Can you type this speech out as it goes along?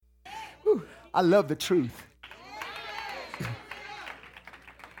I love the truth.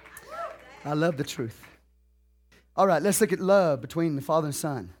 I love the truth. All right, let's look at love between the Father and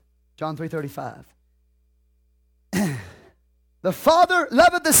Son. John 3:35. The Father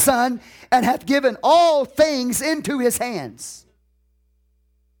loveth the Son and hath given all things into his hands.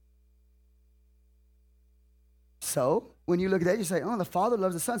 So, when you look at that, you say, oh, the Father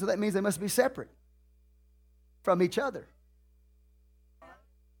loves the Son, so that means they must be separate from each other.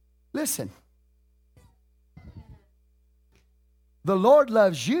 Listen. The Lord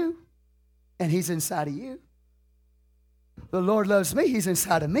loves you, and he's inside of you. The Lord loves me, he's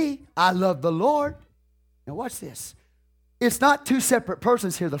inside of me. I love the Lord. Now watch this. It's not two separate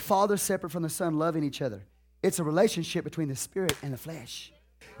persons here. The Father separate from the Son loving each other. It's a relationship between the Spirit and the flesh.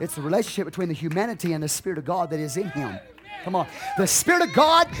 It's a relationship between the humanity and the Spirit of God that is in him. Come on. The Spirit of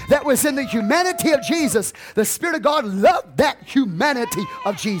God that was in the humanity of Jesus, the Spirit of God loved that humanity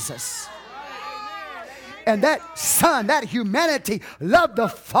of Jesus. And that Son, that humanity, loved the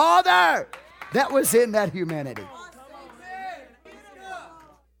Father that was in that humanity.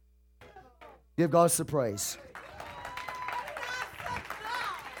 Give God some praise.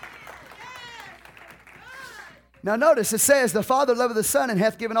 Now notice, it says, the Father loveth the Son and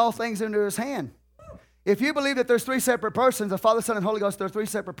hath given all things into his hand. If you believe that there's three separate persons, the Father, Son, and Holy Ghost, there are three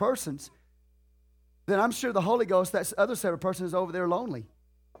separate persons, then I'm sure the Holy Ghost, that other separate person, is over there lonely.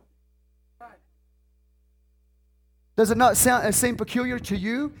 Does it not seem peculiar to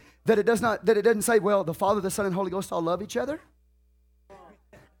you that it doesn't say, well, the Father, the Son, and Holy Ghost all love each other?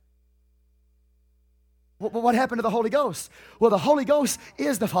 What happened to the Holy Ghost? Well, the Holy Ghost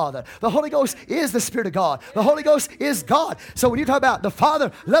is the Father. The Holy Ghost is the Spirit of God. The Holy Ghost is God. So when you talk about the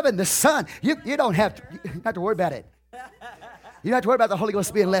Father loving the Son, you don't have to worry about it. You don't have to worry about the Holy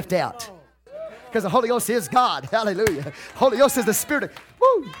Ghost being left out. Because the Holy Ghost is God. Hallelujah. Holy Ghost is the Spirit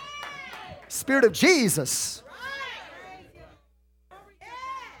of Jesus.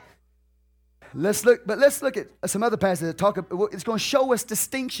 Let's look at some other passages that talk about, it's going to show us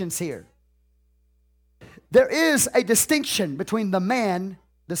distinctions here. There is a distinction between the man,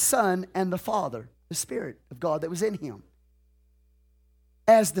 the Son, and the Father, the Spirit of God that was in him.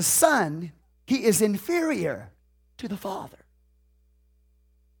 As the Son, he is inferior to the Father.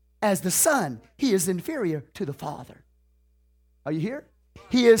 As the Son, he is inferior to the Father. Are you here?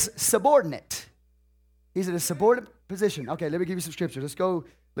 He is subordinate. He's in a subordinate position. Okay, let me give you some scripture. Let's go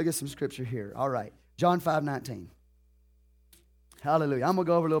look at some scripture here. All right. John 5:19. Hallelujah. I'm gonna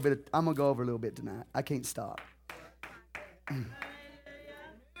go over a little bit tonight. I can't stop.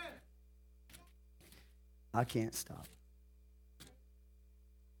 I can't stop.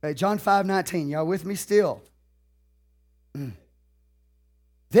 Hey, John 5:19. Y'all with me still? Then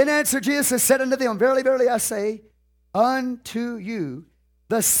answered Jesus and said unto them, verily, verily, I say unto you,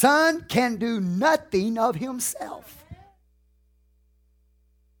 the Son can do nothing of himself,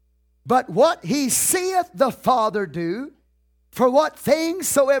 but what he seeth the Father do. For what things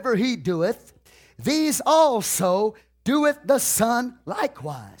soever he doeth, these also doeth the Son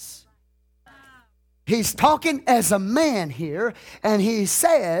likewise. He's talking as a man here, and he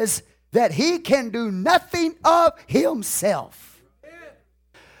says that he can do nothing of himself.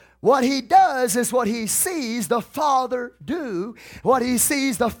 What he does is what he sees the Father do. What he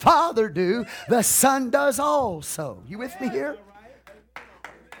sees the Father do, the Son does also. You with me here?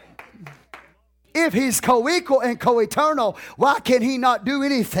 If he's co-equal and co-eternal, why can he not do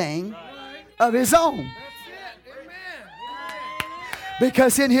anything of his own?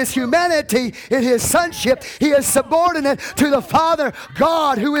 Because in his humanity, in his sonship, he is subordinate to the Father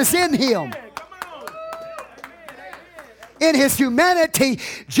God who is in him. In his humanity,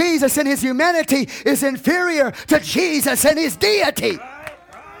 Jesus in his humanity is inferior to Jesus in his deity.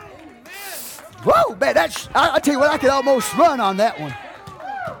 Whoa, man, I tell you what, I could almost run on that one.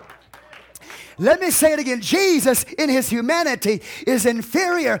 Let me say it again. Jesus in his humanity is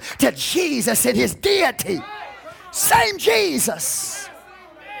inferior to Jesus in his deity. Same Jesus.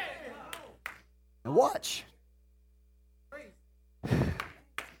 Now watch.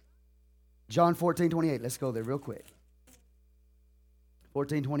 John 14:28. Let's go there real quick.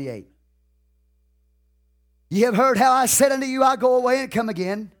 14:28. Ye have heard how I said unto you, I go away and come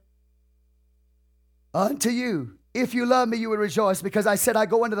again unto you. If you love me, you will rejoice, because I said I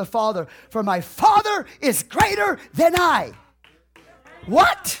go unto the Father, for my Father is greater than I.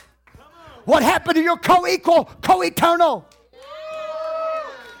 What? What happened to your co-equal, co-eternal?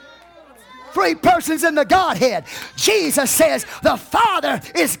 Three persons in the Godhead. Jesus says the Father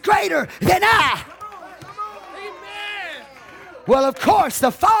is greater than I. Well, of course,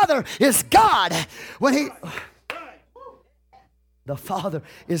 the Father is God. The Father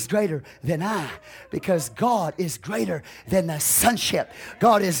is greater than I, because God is greater than the sonship.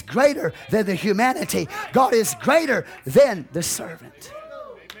 God is greater than the humanity. God is greater than the servant.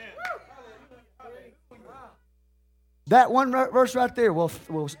 That one verse right there will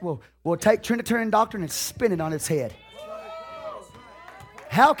take Trinitarian doctrine and spin it on its head.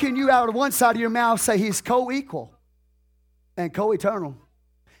 How can you out of one side of your mouth say He's co-equal and co-eternal,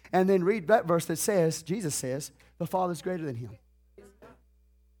 and then read that verse that says, Jesus says, the Father is greater than Him?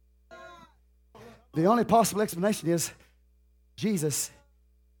 The only possible explanation is Jesus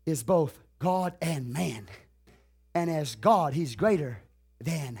is both God and man. And as God, He's greater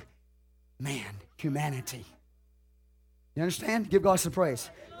than man, humanity. You understand? Give God some praise.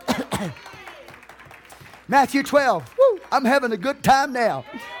 Matthew 12. Woo, I'm having a good time now.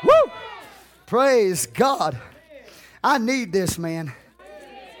 Woo! Praise God. I need this, man.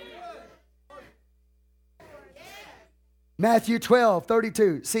 Matthew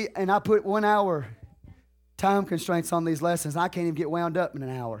 12:32. See, and I put 1 hour time constraints on these lessons. I can't even get wound up in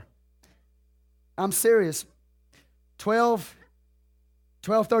an hour. I'm serious.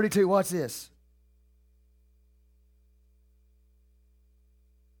 12:32. Watch this.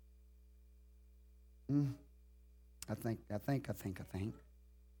 I think. I'm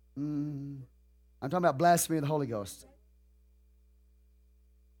talking about blasphemy of the Holy Ghost.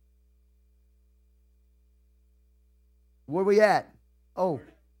 Where we at? Oh,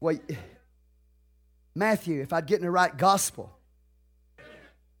 wait. Matthew, if I'd get in the right gospel.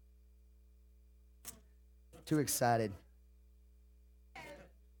 Too excited.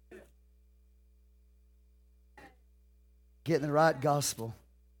 Get in the right gospel.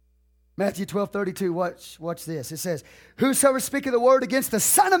 Matthew 12:32, watch this. It says, whosoever speaketh the word against the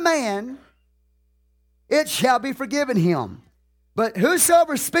Son of Man, it shall be forgiven him. But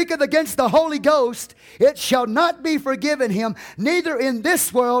whosoever speaketh against the Holy Ghost, it shall not be forgiven him, neither in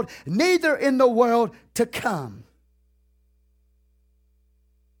this world, neither in the world to come.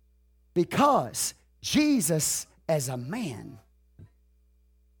 Because Jesus as a man,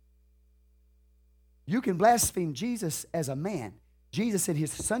 you can blaspheme Jesus as a man, Jesus in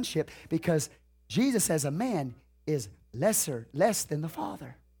His sonship, because Jesus as a man is less than the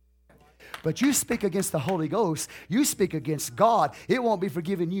Father. But you speak against the Holy Ghost, you speak against God, it won't be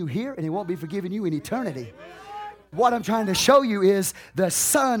forgiven you here, and it won't be forgiven you in eternity. What I'm trying to show you is the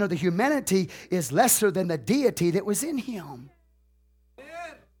Son or the humanity is lesser than the deity that was in Him.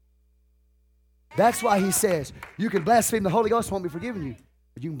 That's why He says, you can blaspheme the Holy Ghost, it won't be forgiven you.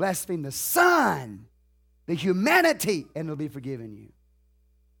 But you can blaspheme the Son, the humanity, and it'll be forgiven you.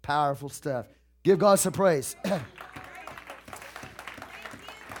 Powerful stuff. Give God some praise.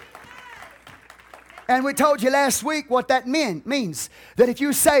 And we told you last week what that means. That if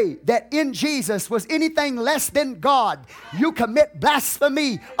you say that in Jesus was anything less than God, you commit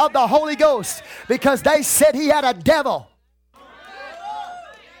blasphemy of the Holy Ghost, because they said He had a devil.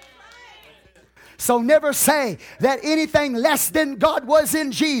 So never say that anything less than God was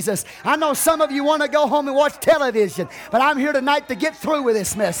in Jesus. I know some of you want to go home and watch television, but I'm here tonight to get through with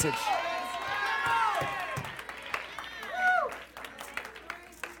this message.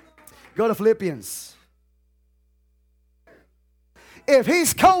 Go to Philippians. If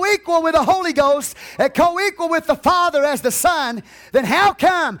He's co-equal with the Holy Ghost and co-equal with the Father as the Son, then how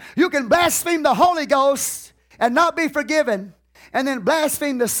come you can blaspheme the Holy Ghost and not be forgiven, and then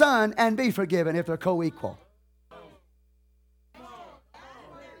blaspheme the Son and be forgiven if they're co-equal?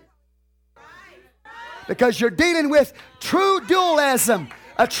 Because you're dealing with true dualism,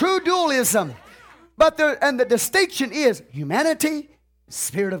 a true dualism. But the distinction is humanity,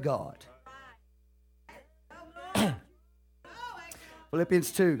 Spirit of God.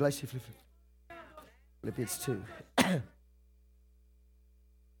 Philippians 2. Philippians 2.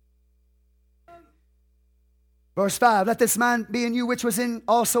 Verse 5. Let this mind be in you which was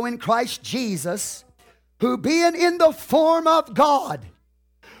also in Christ Jesus, who being in the form of God.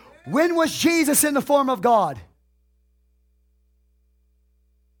 When was Jesus in the form of God?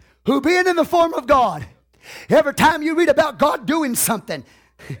 Who being in the form of God. Every time you read about God doing something,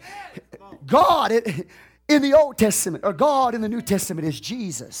 God in the Old Testament or God in the New Testament is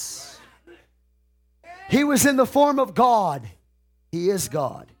Jesus. He was in the form of God. He is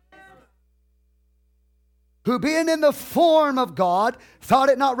God. Who being in the form of God, thought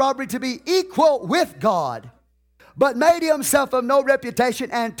it not robbery to be equal with God, but made Himself of no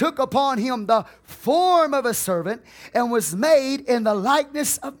reputation, and took upon Him the form of a servant, and was made in the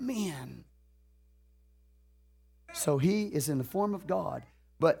likeness of men. So He is in the form of God,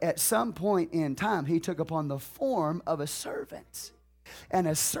 but at some point in time, He took upon the form of a servant. And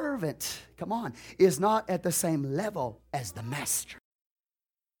a servant, come on, is not at the same level as the master.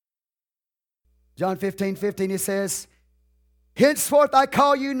 John 15:15, it says, henceforth I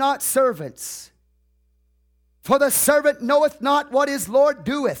call you not servants, for the servant knoweth not what his Lord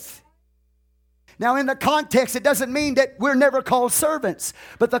doeth. Now in the context, it doesn't mean that we're never called servants.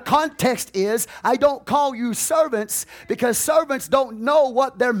 But the context is, I don't call you servants because servants don't know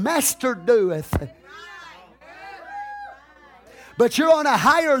what their master doeth. But you're on a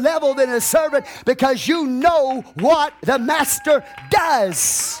higher level than a servant because you know what the master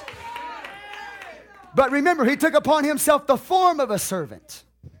does. But remember, he took upon himself the form of a servant.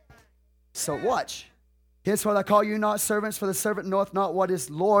 So watch. Henceforth I call you not servants, for the servant knoweth not what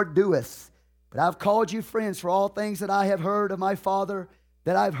his Lord doeth. But I've called you friends, for all things that I have heard of my Father,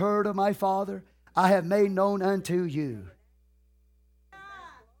 that I've heard of my Father, I have made known unto you.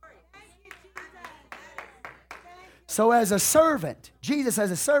 So as a servant, Jesus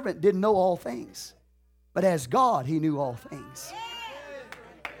as a servant didn't know all things. But as God, he knew all things.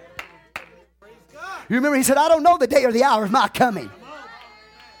 You remember he said, I don't know the day or the hour of my coming.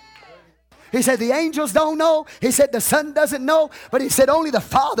 He said the angels don't know. He said the Son doesn't know. But he said only the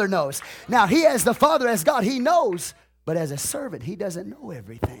Father knows. Now he as the Father, as God, he knows. But as a servant, he doesn't know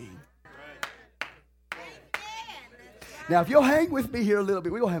everything. Now if you'll hang with me here a little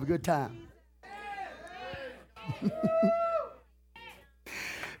bit, we're going to have a good time.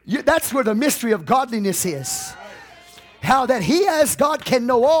 That's where the mystery of godliness is. How that he as God can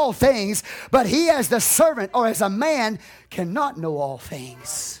know all things, but he as the servant or as a man cannot know all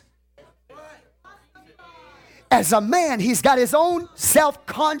things. As a man, he's got his own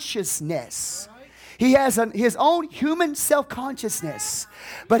self-consciousness. He has his own human self-consciousness.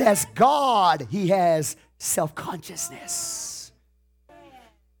 But as God, he has self-consciousness.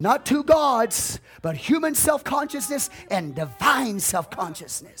 Not two gods, but human self-consciousness and divine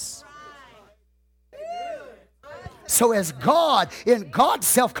self-consciousness. So as God, in God's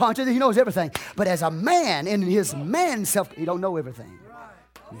self-consciousness, he knows everything. But as a man, in his man self, he don't know everything.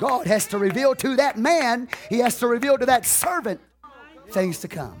 God has to reveal to that man, he has to reveal to that servant things to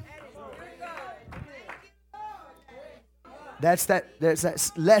come. That's that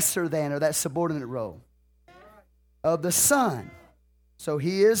lesser than or that subordinate role of the Son. So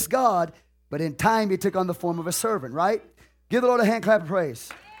he is God, but in time he took on the form of a servant, right? Give the Lord a hand clap of praise.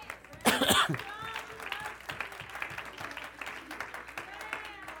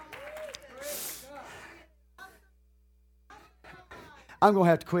 I'm going to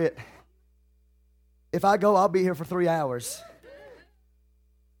have to quit. If I go, I'll be here for 3 hours.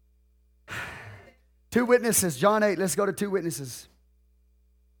 2 witnesses, John 8. Let's go to 2 witnesses.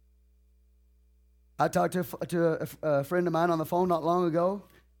 I talked to a friend of mine on the phone not long ago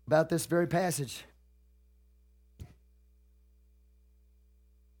about this very passage.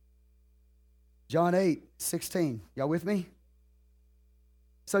 John 8:16. Y'all with me?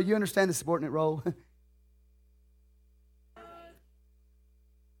 So you understand the subordinate role?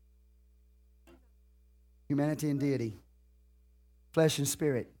 Humanity and deity. Flesh and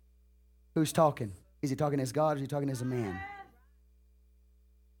spirit. Who's talking? Is he talking as God or is he talking as a man?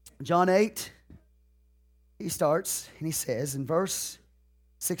 John 8, he starts and he says in verse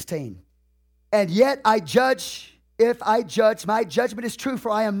 16, and yet I judge, if I judge, my judgment is true,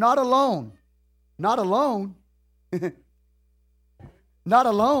 for I am not alone. Not alone. Not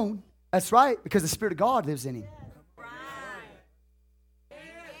alone. That's right, because the Spirit of God lives in him.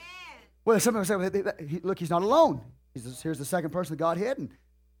 Well, some people say, look, he's not alone. Here's the second person of the Godhead, and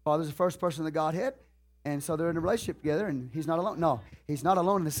Father's the first person of the Godhead. And so they're in a relationship together, and he's not alone. No, he's not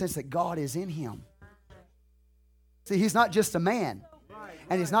alone in the sense that God is in him. See, he's not just a man,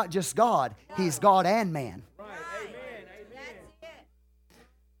 and he's not just God. He's God and man.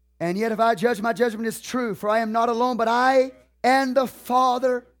 And yet if I judge, my judgment is true, for I am not alone, but I and the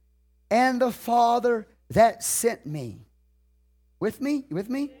Father that sent me. With me? You with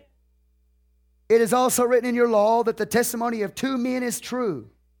me? It is also written in your law that the testimony of 2 men is true.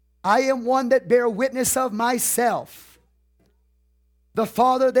 I am one that bear witness of myself. The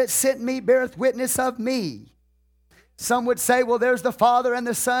Father that sent me beareth witness of me. Some would say, well, there's the Father and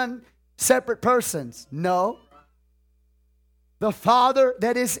the Son, separate persons. No. The Father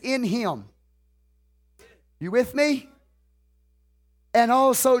that is in him. You with me? And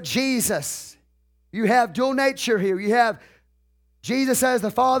also Jesus. You have dual nature here. You have Jesus as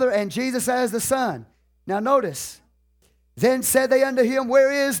the Father and Jesus as the Son. Now notice. Then said they unto him,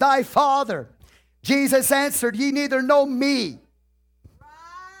 where is thy Father? Jesus answered, ye neither know me,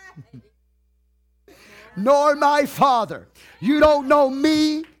 nor my Father. You don't know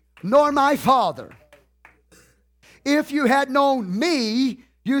me, nor my Father. if you had known me,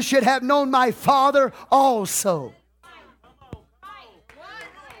 you should have known my Father also.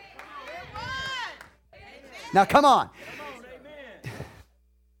 Now come on.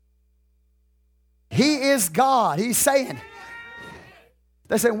 He is God. He's saying.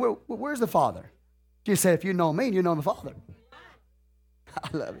 They say, where's the Father? Jesus said, if you know me, you know the Father. I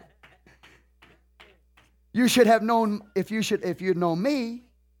love it. You should have known, if you know me,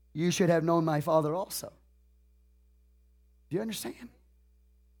 you should have known my Father also. Do you understand?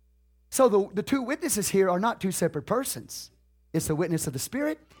 So the two witnesses here are not two separate persons. It's the witness of the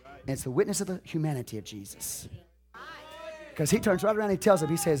Spirit, and it's the witness of the humanity of Jesus. Because he turns right around and he tells them,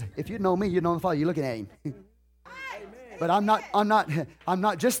 he says, if you know me, you know the Father. You're looking at him. But I'm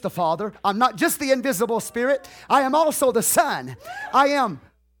not just the Father. I'm not just the invisible Spirit. I am also the Son. I am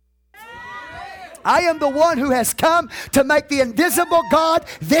the one who has come to make the invisible God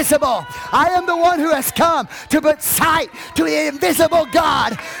visible. I am the one who has come to put sight to the invisible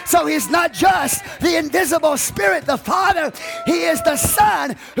God. So he's not just the invisible Spirit, the Father. He is the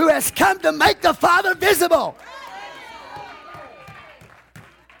Son who has come to make the Father visible.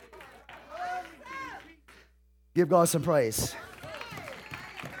 Give God some praise.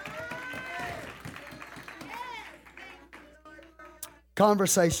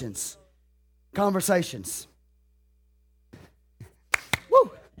 Conversations. Woo!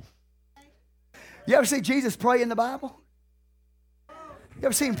 You ever see Jesus pray in the Bible? You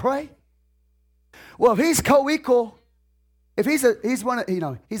ever see him pray? Well, if he's co-equal, if he's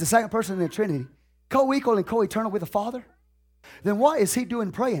the second person in the Trinity, co-equal and co-eternal with the Father, then why is he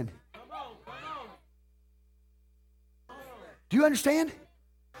doing praying? Do you understand?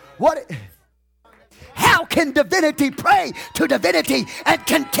 How can divinity pray to divinity and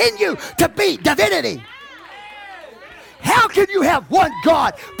continue to be divinity? How can you have one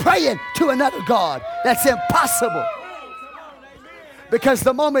God praying to another God? That's impossible. Because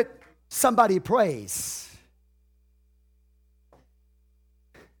the moment somebody prays,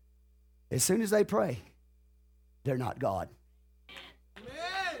 as soon as they pray, they're not God.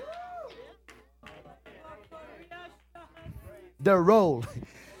 Their role.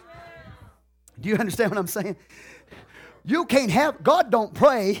 Do you understand what I'm saying? You can't have, God don't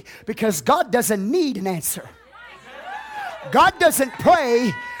pray because God doesn't need an answer. God doesn't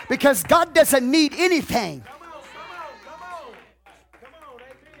pray because God doesn't need anything.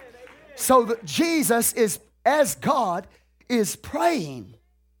 So Jesus is, as God, is praying.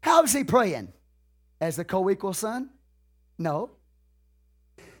 How is he praying? As the co-equal Son? No.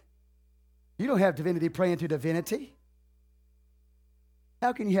 You don't have divinity praying to divinity.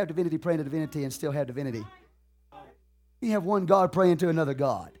 How can you have divinity praying to divinity and still have divinity? You have one God praying to another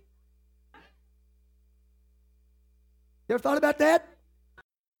God. You ever thought about that?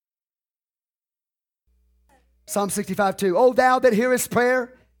 Psalm 65:2. O thou that hearest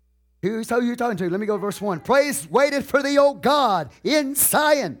prayer. Who are you talking to? Let me go to verse 1. Praise waited for thee, O God, in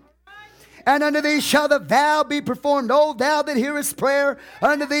Zion. And unto thee shall the vow be performed. O thou that hearest prayer,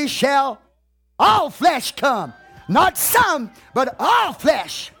 unto thee shall all flesh come. Not some, but all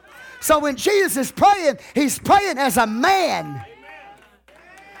flesh. So when Jesus is praying, he's praying as a man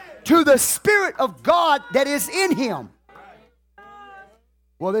to the Spirit of God that is in him.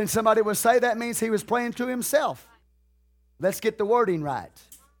 Well, then somebody would say that means he was praying to himself. Let's get the wording right.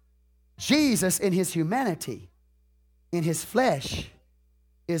 Jesus in his humanity, in his flesh,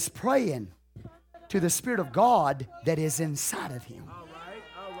 is praying to the Spirit of God that is inside of him.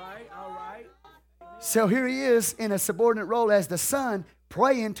 So here he is in a subordinate role as the Son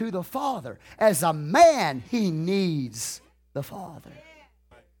praying to the Father. As a man, he needs the Father.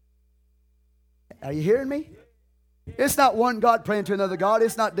 Are you hearing me? It's not one God praying to another God.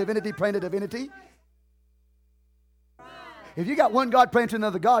 It's not divinity praying to divinity. If you got one God praying to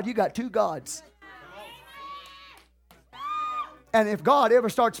another God, you got two gods. And if God ever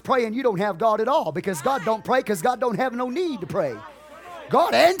starts praying, you don't have God at all, because God don't pray because God don't have no need to pray.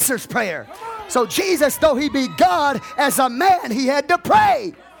 God answers prayer. So Jesus, though he be God, as a man, he had to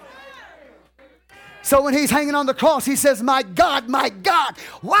pray. So when he's hanging on the cross, he says, my God,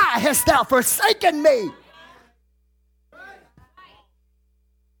 why hast thou forsaken me?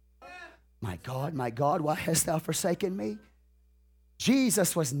 My God, why hast thou forsaken me?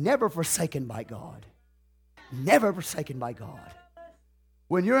 Jesus was never forsaken by God. Never forsaken by God.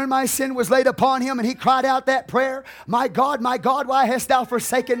 When your and my sin was laid upon him and he cried out that prayer, my God, why hast thou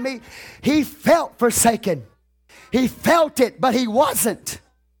forsaken me? He felt forsaken. He felt it, but he wasn't.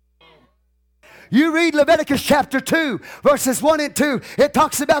 You read Leviticus chapter 2, verses 1 and 2. It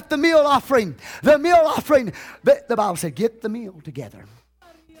talks about the meal offering. The meal offering, the Bible said, get the meal together.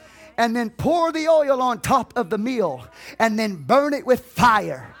 and then pour the oil on top of the meal and then burn it with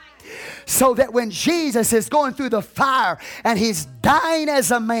fire. So that when Jesus is going through the fire and he's dying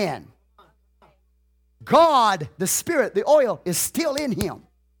as a man, God, the Spirit, the oil is still in him.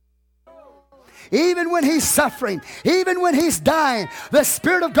 Even when he's suffering, even when he's dying, the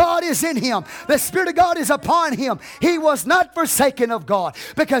Spirit of God is in him. The Spirit of God is upon him. He was not forsaken of God.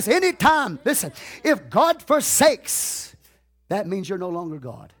 Because anytime, listen, if God forsakes, that means you're no longer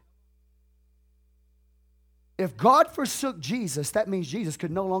God. If God forsook Jesus, that means Jesus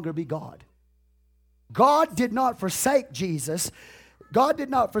could no longer be God. God did not forsake Jesus. God did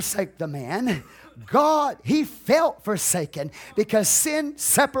not forsake the man. God, he felt forsaken because sin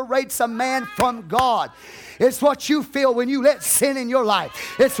separates a man from God. It's what you feel when you let sin in your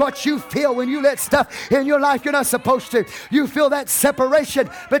life. It's what you feel when you let stuff in your life you're not supposed to. You feel that separation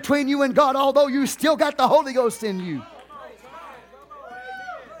between you and God, although you still got the Holy Ghost in you.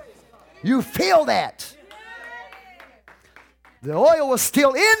 You feel that. The oil was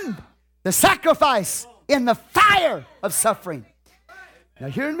still in the sacrifice, in the fire of suffering. Now,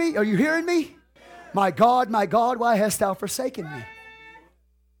 hearing me? Are you hearing me? My God, why hast thou forsaken me?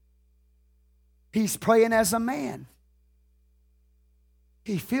 He's praying as a man.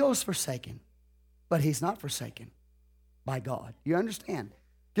 He feels forsaken, but he's not forsaken by God. You understand?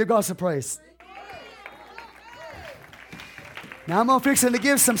 Give God some praise. Now, I'm going to fix it to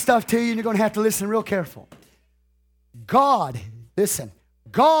give some stuff to you, and you're going to have to listen real careful. God, listen,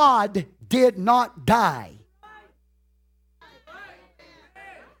 God did not die.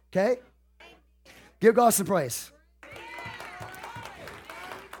 Okay? Give God some praise.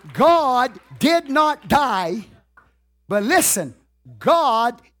 God did not die, but listen,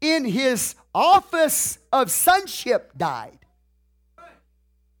 God in his office of sonship died.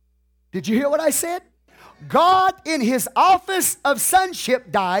 Did you hear what I said? God in his office of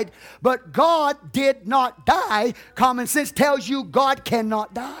sonship died, but God did not die. Common sense tells you God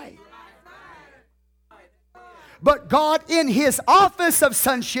cannot die. But God in his office of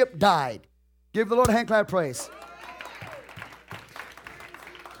sonship died. Give the Lord a hand clap of praise.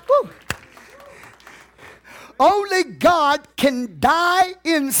 Woo. Only God can die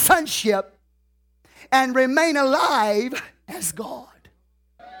in sonship and remain alive as God.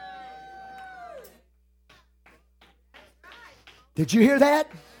 Did you hear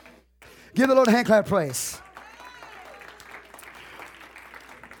that? Give the Lord a hand clap of praise.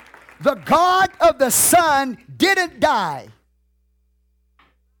 The God of the Son didn't die,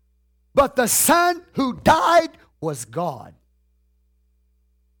 but the Son who died was God.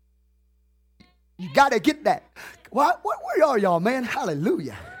 You got to get that. Where are y'all, man?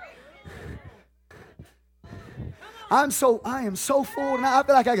 Hallelujah. I am so full now. I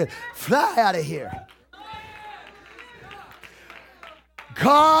feel like I could fly out of here.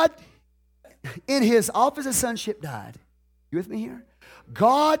 God, in his office of sonship, died. You with me here?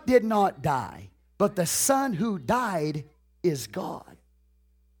 God did not die, but the Son who died is God.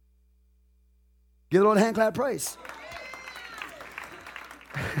 Give the Lord a hand clap of praise.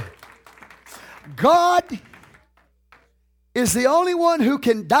 God is the only one who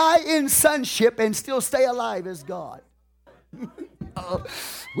can die in sonship and still stay alive as God.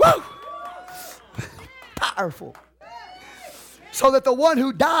 Woo! Powerful. So that the one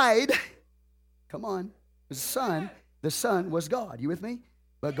who died, come on, the Son was God. You with me?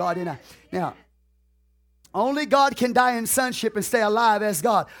 But God did not. Now, only God can die in sonship and stay alive as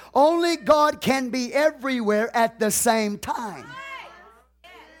God. Only God can be everywhere at the same time.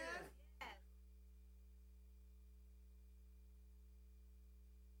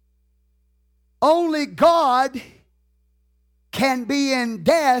 Only God can be in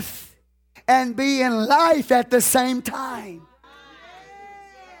death and be in life at the same time.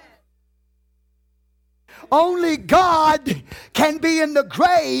 Only God can be in the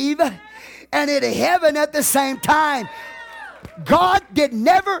grave and in heaven at the same time. God did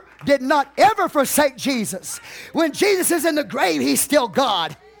not ever forsake Jesus. When Jesus is in the grave, he's still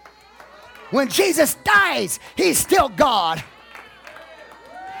God. When Jesus dies, he's still God.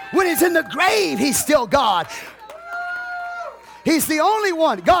 When he's in the grave, he's still God. He's the only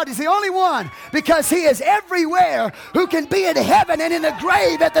one. God is the only one because he is everywhere who can be in heaven and in the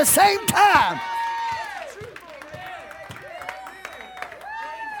grave at the same time.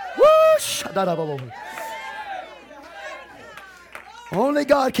 Only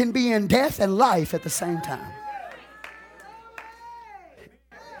God can be in death and life at the same time.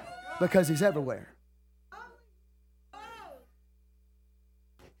 Because he's everywhere.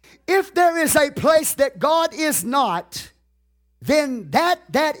 If there is a place that God is not, then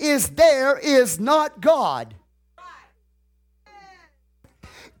that is there is not God.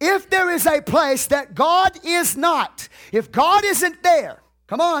 If there is a place that God is not, if God isn't there,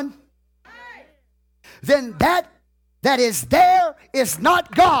 come on, then that is there is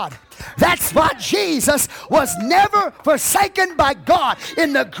not God. That's why Jesus was never forsaken by God.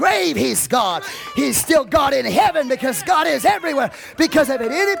 In the grave, He's God. He's still God in heaven because God is everywhere. Because if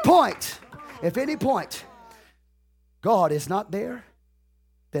at any point, God is not there,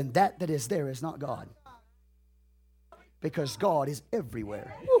 then that is there is not God. Because God is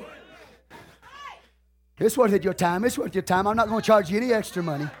everywhere. Woo. It's worth your time. It's worth your time. I'm not going to charge you any extra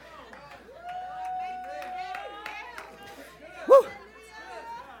money. Woo.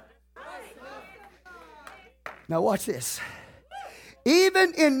 Now watch this.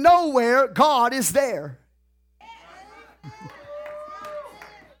 Even in nowhere, God is there.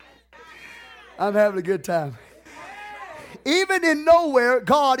 I'm having a good time. Even in nowhere,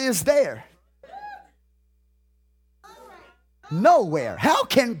 God is there. Nowhere. How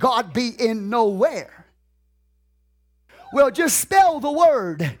can God be in nowhere? Well, just spell the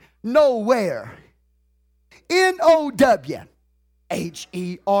word nowhere. Nowhere.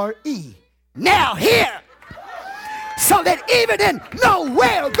 Now here. So that even in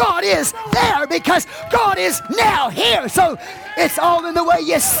nowhere, God is there because God is now here. So it's all in the way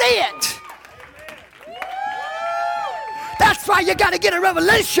you see it. That's why you got to get a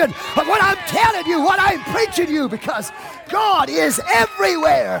revelation of what I'm telling you, what I'm preaching to you, because God is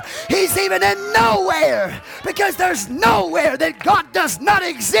everywhere. He's even in nowhere, because there's nowhere that God does not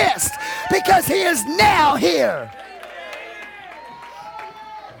exist, because He is now here.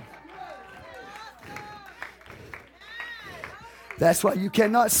 That's why you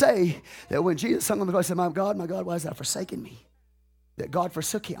cannot say that when Jesus hung on the cross, he said, my God, why has thou forsaken me? That God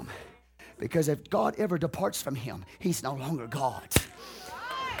forsook Him. Because if God ever departs from Him, He's no longer God.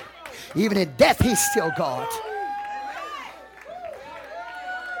 Even in death, He's still God.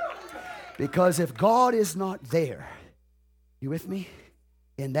 Because if God is not there, you with me?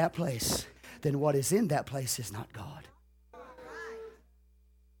 In that place, then what is in that place is not God.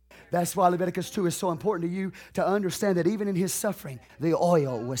 That's why Leviticus 2 is so important to you, to understand that even in His suffering, the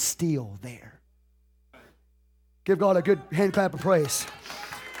oil was still there. Give God a good hand clap of praise.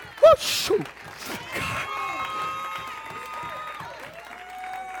 Oh, shoot. God.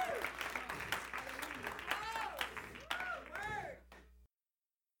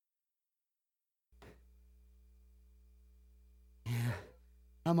 Yeah,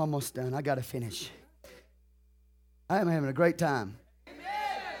 I'm almost done. I got to finish. I am having a great time.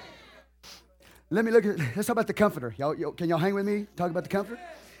 Let's talk about the Comforter. Can y'all hang with me? Talk about the Comforter?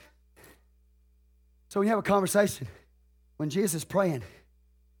 So when you have a conversation, when Jesus is praying,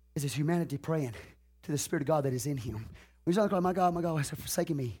 is His humanity praying to the Spirit of God that is in Him. When He's on the cross, my God, why has He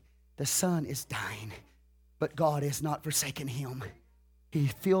forsaken me? The Son is dying, but God has not forsaken Him. He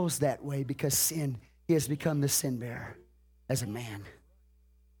feels that way because He has become the sin bearer as a man.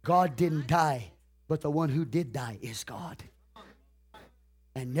 God didn't die, but the one who did die is God.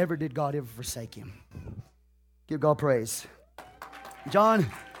 And never did God ever forsake Him. Give God praise. John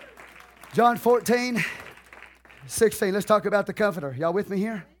 14, 16. Let's talk about the Comforter. Y'all with me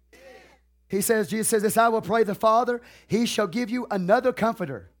here? Jesus says this, I will pray the Father, He shall give you another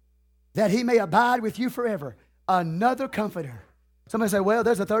Comforter, that He may abide with you forever. Another Comforter. Somebody say, well,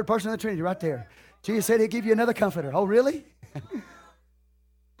 there's a third person in the Trinity right there. Jesus said He'll give you another Comforter. Oh, really?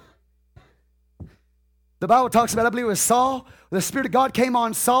 The Bible talks about, I believe it was Saul. The Spirit of God came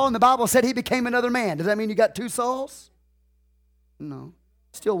on Saul, and the Bible said he became another man. Does that mean you got two Sauls? No.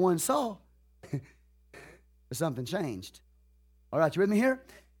 Still one Saul. But something changed. All right, you with me here?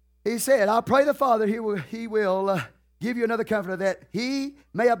 He said, I'll pray the Father, He will give you another Comforter, that He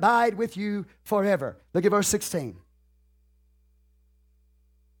may abide with you forever. Look at verse 16.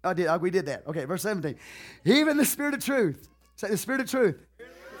 We did that. Okay, verse 17. Even the Spirit of truth. Say the Spirit of truth.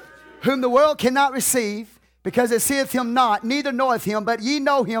 Whom the world cannot receive, because it seeth Him not, neither knoweth Him, but ye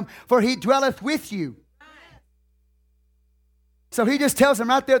know Him, for He dwelleth with you. So He just tells them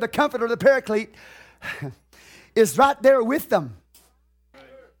right there, the Comforter, the Paraclete, is right there with them.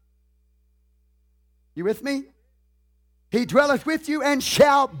 You with me? He dwelleth with you and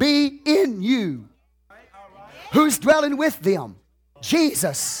shall be in you. Who's dwelling with them?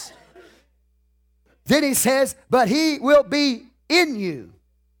 Jesus. Then He says, but He will be in you.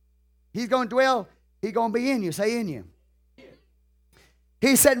 He's going to dwell. He's going to be in you. Say in you.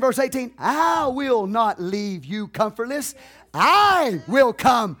 He said in verse 18, I will not leave you comfortless. I will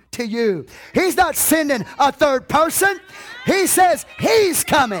come to you. He's not sending a third person. He says He's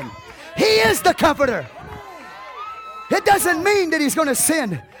coming. He is the Comforter. It doesn't mean that He's going to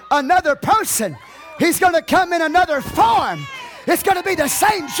send another person. He's going to come in another form. It's going to be the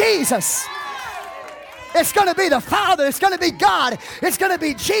same Jesus. It's going to be the Father. It's going to be God. It's going to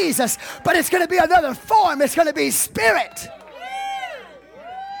be Jesus. But it's going to be another form. It's going to be Spirit.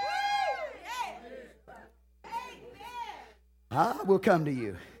 I will come to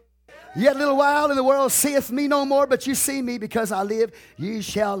you. Yet a little while, and the world seeth me no more, but you see me, because I live, ye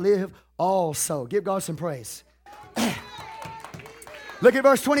shall live also. Give God some praise. Look at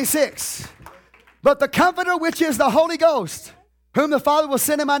verse 26. But the Comforter, which is the Holy Ghost, whom the Father will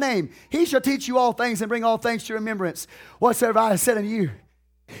send in my name, he shall teach you all things and bring all things to your remembrance, whatsoever I have said unto you.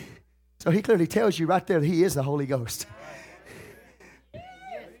 So he clearly tells you right there that he is the Holy Ghost.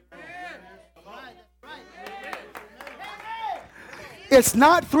 It's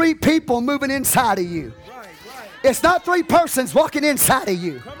not three people moving inside of you. It's not three persons walking inside of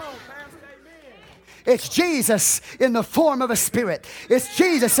you. It's Jesus in the form of a spirit. It's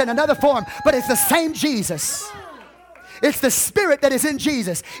Jesus in another form, but it's the same Jesus. It's the Spirit that is in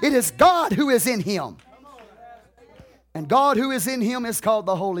Jesus. It is God who is in him. And God who is in him is called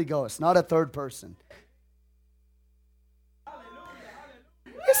the Holy Ghost, not a third person.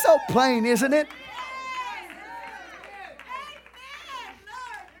 It's so plain, isn't it?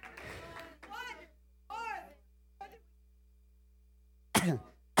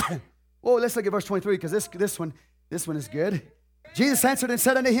 Well, let's look at verse 23, because this one is good. Jesus answered and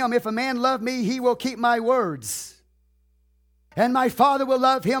said unto him, if a man love me, he will keep my words. And my Father will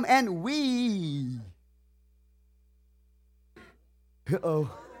love him, and we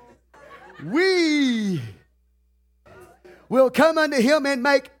will come unto him and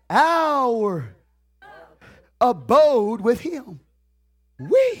make our abode with him.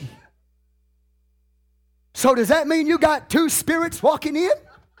 We. So does that mean you got two spirits walking in?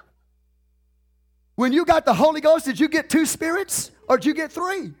 When you got the Holy Ghost, did you get two spirits or did you get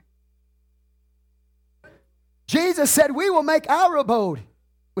three? Jesus said, we will make our abode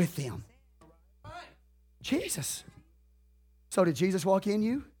with them. Jesus. So did Jesus walk in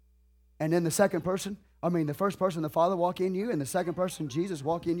you? And then the first person, the Father, walk in you, and the second person, Jesus,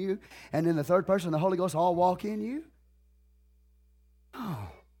 walk in you, and then the third person, the Holy Ghost, all walk in you? Oh,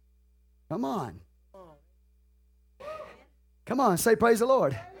 come on. Come on, say praise the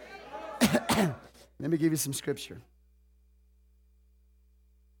Lord. Let me give you some scripture.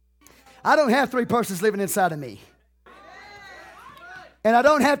 I don't have three persons living inside of me. And I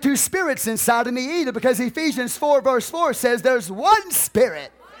don't have two spirits inside of me either, because Ephesians 4 verse 4 says there's one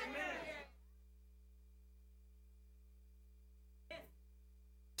Spirit.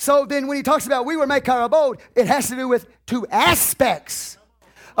 So then when he talks about we will make our abode, it has to do with two aspects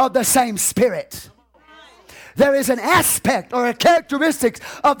of the same Spirit. There is an aspect or a characteristic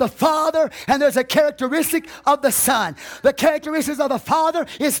of the Father, and there's a characteristic of the Son. The characteristics of the Father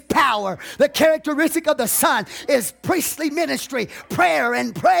is power. The characteristic of the Son is priestly ministry, prayer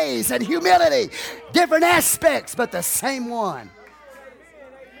and praise and humility. Different aspects, but the same one.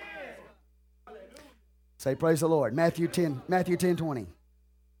 Say praise the Lord. Matthew 10:20.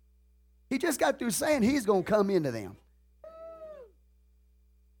 He just got through saying he's going to come into them.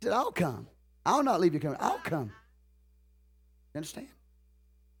 He said, I'll come. I'll not leave you coming. I'll come. You understand?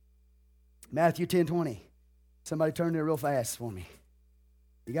 Matthew 10:20. Somebody turn there real fast for me.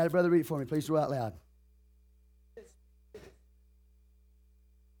 You got it, brother? Read it for me. Please do out loud.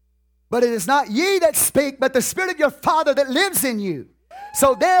 But it is not ye that speak, but the Spirit of your Father that lives in you.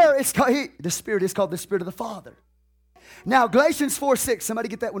 So there it's called, the Spirit is called the Spirit of the Father. Now, Galatians 4:6. Somebody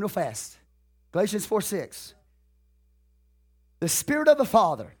get that one real fast. Galatians 4:6. The Spirit of the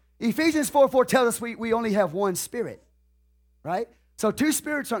Father. Ephesians 4:4 tells us we only have one Spirit, right? So two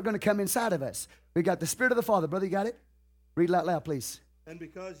spirits aren't going to come inside of us. We got the Spirit of the Father. Brother, you got it? Read it out loud, please. And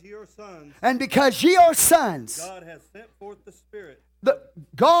because ye are sons. And because ye are sons. God has sent forth the Spirit.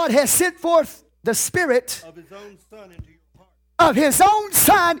 God has sent forth the Spirit of His own Son into your heart. Of His own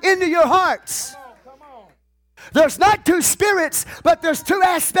Son into your hearts. Come on. There's not two spirits, but there's two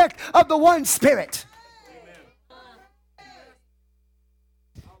aspects of the one Spirit.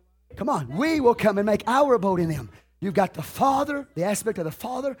 Come on, we will come and make our abode in them. You've got the Father, the aspect of the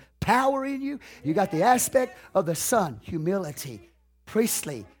Father, power in you. You got the aspect of the Son, humility,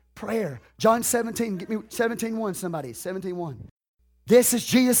 priestly, prayer. John 17, get me 17:1, somebody, 17:1. This is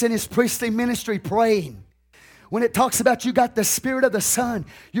Jesus in His priestly ministry praying. When it talks about you got the Spirit of the Son,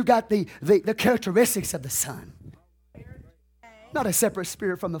 you got the characteristics of the Son. Not a separate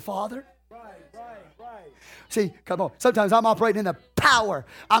spirit from the Father. See, come on. Sometimes I'm operating in the power.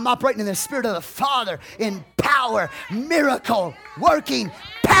 I'm operating in the Spirit of the Father in power, miracle, working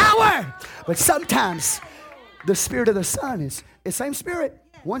power. But sometimes the Spirit of the Son is the same Spirit,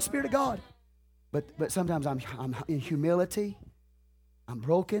 one Spirit of God. But sometimes I'm in humility, I'm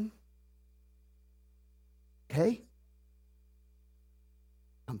broken. Okay?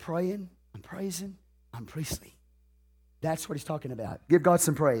 I'm praying, I'm praising, I'm priestly. That's what he's talking about. Give God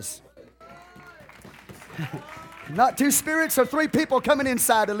some praise. Not two spirits or three people coming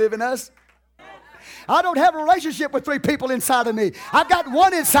inside to live in us. I don't have a relationship with three people inside of me. I've got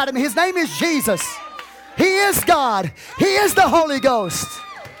one inside of me. His name is Jesus. He is God. He is the Holy Ghost.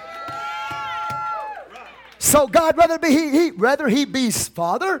 So God, whether he be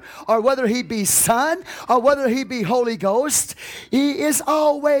Father, or whether he be Son, or whether he be Holy Ghost, he is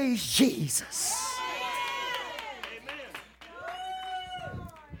always Jesus.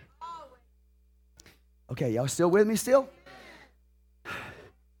 Okay, y'all still with me still?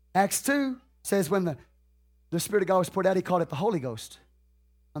 Acts 2 says when the Spirit of God was poured out, he called it the Holy Ghost.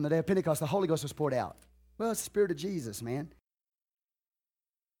 On the day of Pentecost, the Holy Ghost was poured out. Well, it's the Spirit of Jesus, man.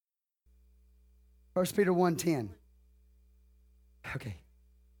 1 Peter 1:10. Okay.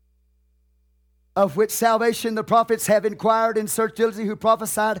 Of which salvation the prophets have inquired and searched diligently, who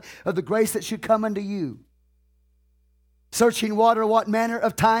prophesied of the grace that should come unto you. Searching what manner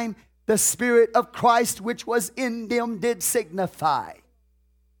of time the Spirit of Christ which was in them did signify.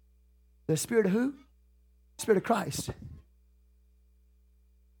 The Spirit of who? Spirit of Christ. The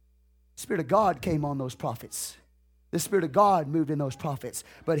Spirit of God came on those prophets. The Spirit of God moved in those prophets.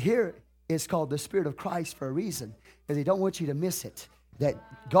 But here it's called the Spirit of Christ for a reason, because he don't want you to miss it. That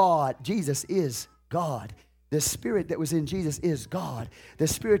God, Jesus is God. The Spirit that was in Jesus is God. The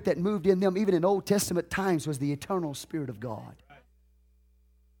Spirit that moved in them, even in Old Testament times, was the eternal Spirit of God.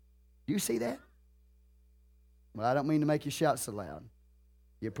 Do you see that? Well, I don't mean to make you shout so loud.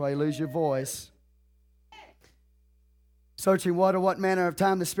 You'll probably lose your voice. Searching what manner of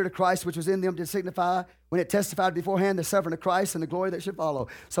time the Spirit of Christ which was in them did signify, when it testified beforehand the suffering of Christ and the glory that should follow.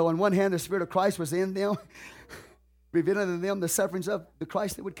 So on one hand, the Spirit of Christ was in them, revealing to them the sufferings of the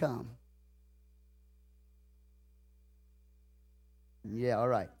Christ that would come. Yeah, all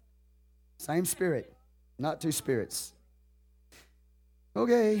right. Same Spirit, not two spirits.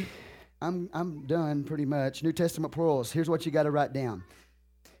 Okay, I'm done pretty much. New Testament plurals. Here's what you got to write down.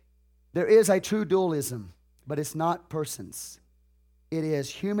 There is a true dualism, but it's not persons. It is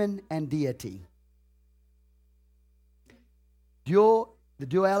human and deity. The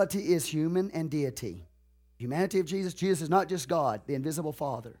duality is human and deity. Humanity of Jesus. Jesus is not just God, the invisible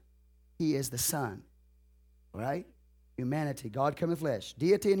Father. He is the Son. All right? Humanity. God come in flesh.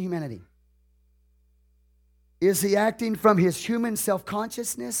 Deity and humanity. Is he acting from his human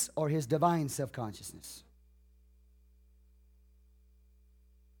self-consciousness or his divine self-consciousness?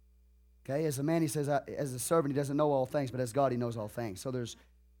 Okay, as a man, he says, as a servant, he doesn't know all things, but as God, he knows all things. So there's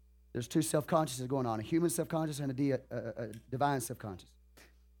two self-consciousness going on, a human self-conscious and a divine self-conscious.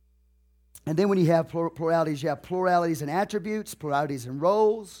 And then when you have pluralities, you have pluralities in attributes, pluralities in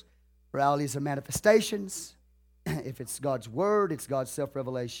roles, pluralities in manifestations. If it's God's word, it's God's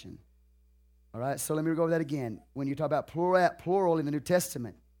self-revelation. All right, so let me go over that again. When you talk about plural in the New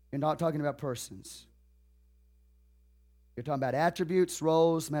Testament, you're not talking about persons. You're talking about attributes,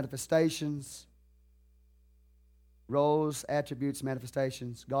 roles, manifestations. Roles, attributes,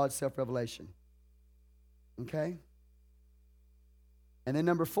 manifestations, God's self-revelation. Okay? And then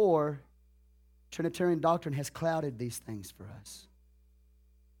number 4, Trinitarian doctrine has clouded these things for us.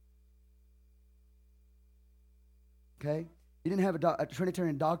 Okay? You didn't have a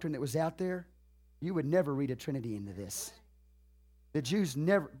Trinitarian doctrine that was out there, you would never read a Trinity into this. The Jews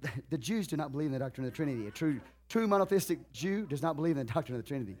do not believe in the doctrine of the Trinity. A true monotheistic Jew does not believe in the doctrine of the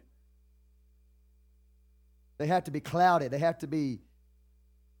Trinity. They have to be clouded. They have to be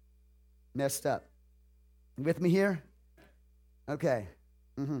messed up. You with me here? Okay.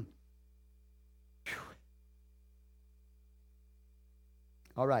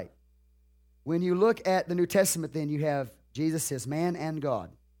 All right. When you look at the New Testament, then you have Jesus as man and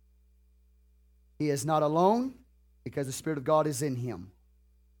God. He is not alone because the Spirit of God is in him.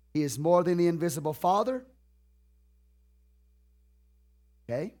 He is more than the invisible Father.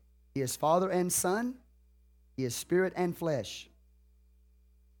 Okay? He is Father and Son. He is Spirit and flesh.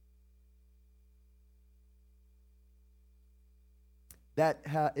 That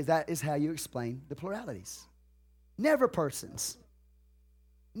is how you explain the pluralities. Never persons.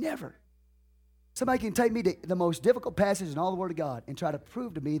 Never. Somebody can take me to the most difficult passage in all the Word of God and try to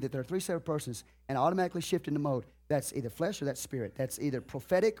prove to me that there are 3 separate persons and automatically shift into mode. That's either flesh or that's spirit. That's either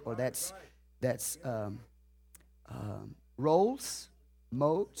prophetic or that's roles,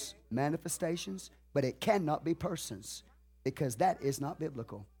 modes, manifestations, but it cannot be persons because that is not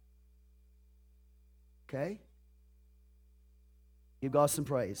biblical. Okay? Give God some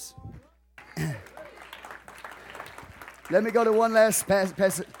praise. Let me go to one last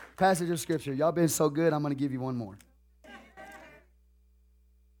passage of Scripture. Y'all been so good, I'm going to give you one more.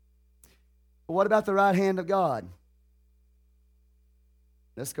 But what about the right hand of God?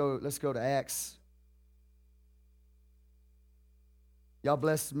 Let's go to Acts. Y'all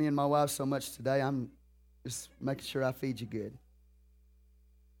blessed me and my wife so much today. I'm just making sure I feed you good.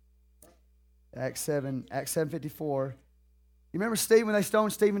 Acts 7:54. You remember Stephen, when they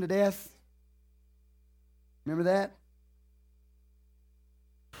stoned Stephen to death? Remember that?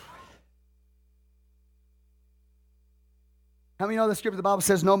 How many know the scripture, the Bible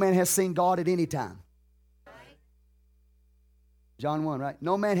says no man has seen God at any time? John 1, right?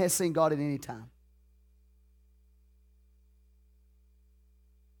 No man has seen God at any time.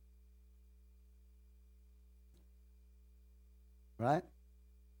 Right?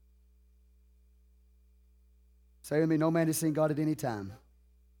 Say with me, no man has seen God at any time.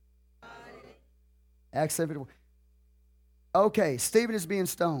 Acts 7:54. Okay, Stephen is being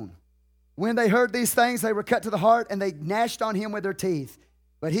stoned. When they heard these things, they were cut to the heart, and they gnashed on him with their teeth.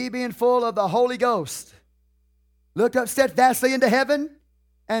 But he, being full of the Holy Ghost, looked up steadfastly into heaven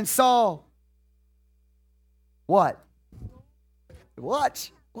and saw what?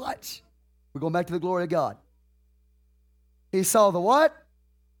 Watch. We're going back to the glory of God. He saw the what?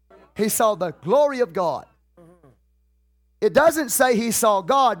 He saw the glory of God. It doesn't say he saw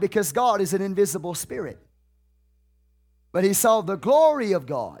God, because God is an invisible spirit. But he saw the glory of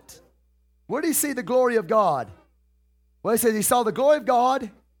God. Where did he see the glory of God? Well, he says he saw the glory of God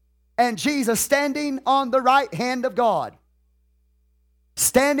and Jesus standing on the right hand of God.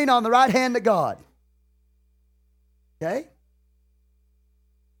 Standing on the right hand of God. Okay?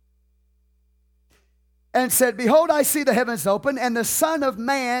 And said, behold, I see the heavens open and the Son of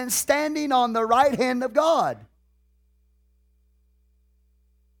Man standing on the right hand of God.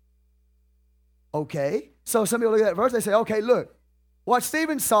 Okay, so some people look at that verse, they say, okay, look, what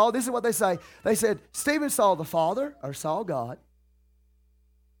Stephen saw, this is what they say. They said, Stephen saw the Father, or saw God,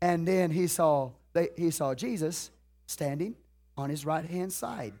 and then he saw Jesus standing on his right-hand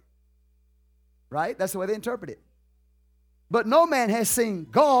side. Right? That's the way they interpret it. But no man has seen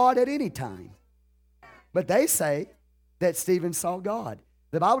God at any time. But they say that Stephen saw God.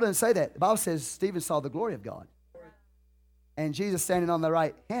 The Bible doesn't say that. The Bible says Stephen saw the glory of God. And Jesus standing on the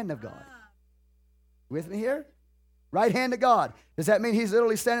right hand of God. With me here? Right hand of God. Does that mean he's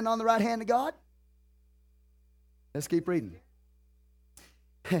literally standing on the right hand of God? Let's keep reading.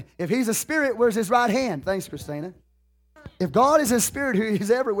 If he's a spirit, where's his right hand? Thanks, Christina. If God is a spirit who is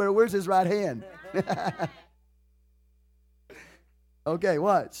everywhere, where's his right hand? Okay,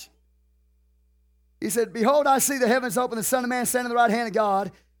 watch. He said, behold, I see the heavens open, the Son of Man standing on the right hand of God.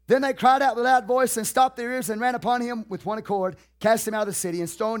 Then they cried out with a loud voice and stopped their ears and ran upon him with one accord, cast him out of the city and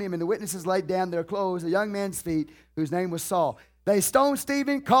stoned him. And the witnesses laid down their clothes at a young man's feet, whose name was Saul. They stoned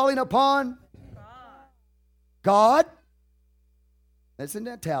Stephen, calling upon God. That's in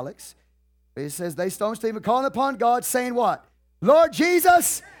italics. It says they stoned Stephen, calling upon God, saying what? Lord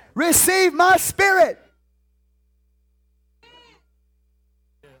Jesus, receive my spirit.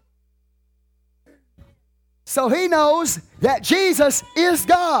 So he knows that Jesus is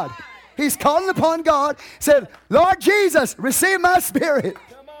God. He's calling upon God, said, Lord Jesus, receive my spirit.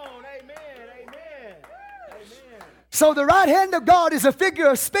 Come on, amen. So the right hand of God is a figure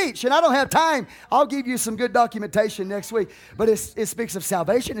of speech, and I don't have time. I'll give you some good documentation next week. But it speaks of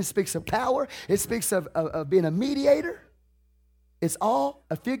salvation. It speaks of power. It speaks of being a mediator. It's all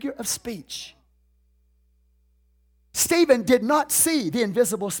a figure of speech. Stephen did not see the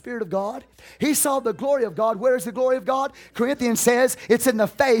invisible Spirit of God. He saw the glory of God. Where is the glory of God? Corinthians says it's in the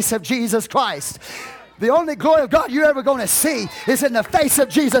face of Jesus Christ. The only glory of God you're ever going to see is in the face of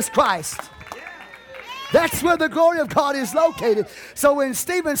Jesus Christ. That's where the glory of God is located. So when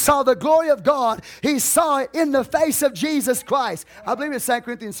Stephen saw the glory of God, he saw it in the face of Jesus Christ. I believe it's 2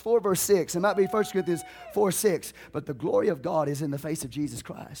 Corinthians 4 verse 6. It might be 1 Corinthians 4 6. But the glory of God is in the face of Jesus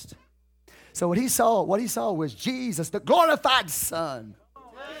Christ. So what he saw was Jesus, the glorified Son.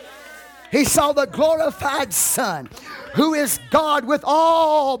 He saw the glorified Son, who is God with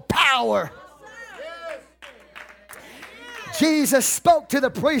all power. Jesus spoke to the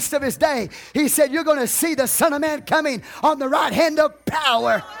priest of his day. He said, you're going to see the Son of Man coming on the right hand of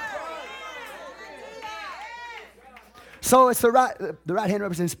power. So it's the right hand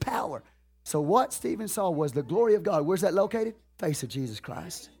represents power. So what Stephen saw was the glory of God. Where's that located? Face of Jesus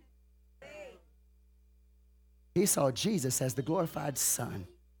Christ. He saw Jesus as the glorified Son,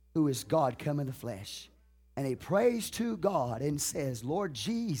 who is God come in the flesh. And he prays to God and says, Lord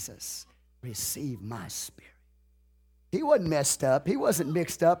Jesus, receive my spirit. He wasn't messed up. He wasn't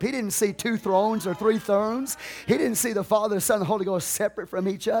mixed up. He didn't see 2 thrones or 3 thrones. He didn't see the Father, the Son, and the Holy Ghost separate from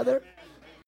each other.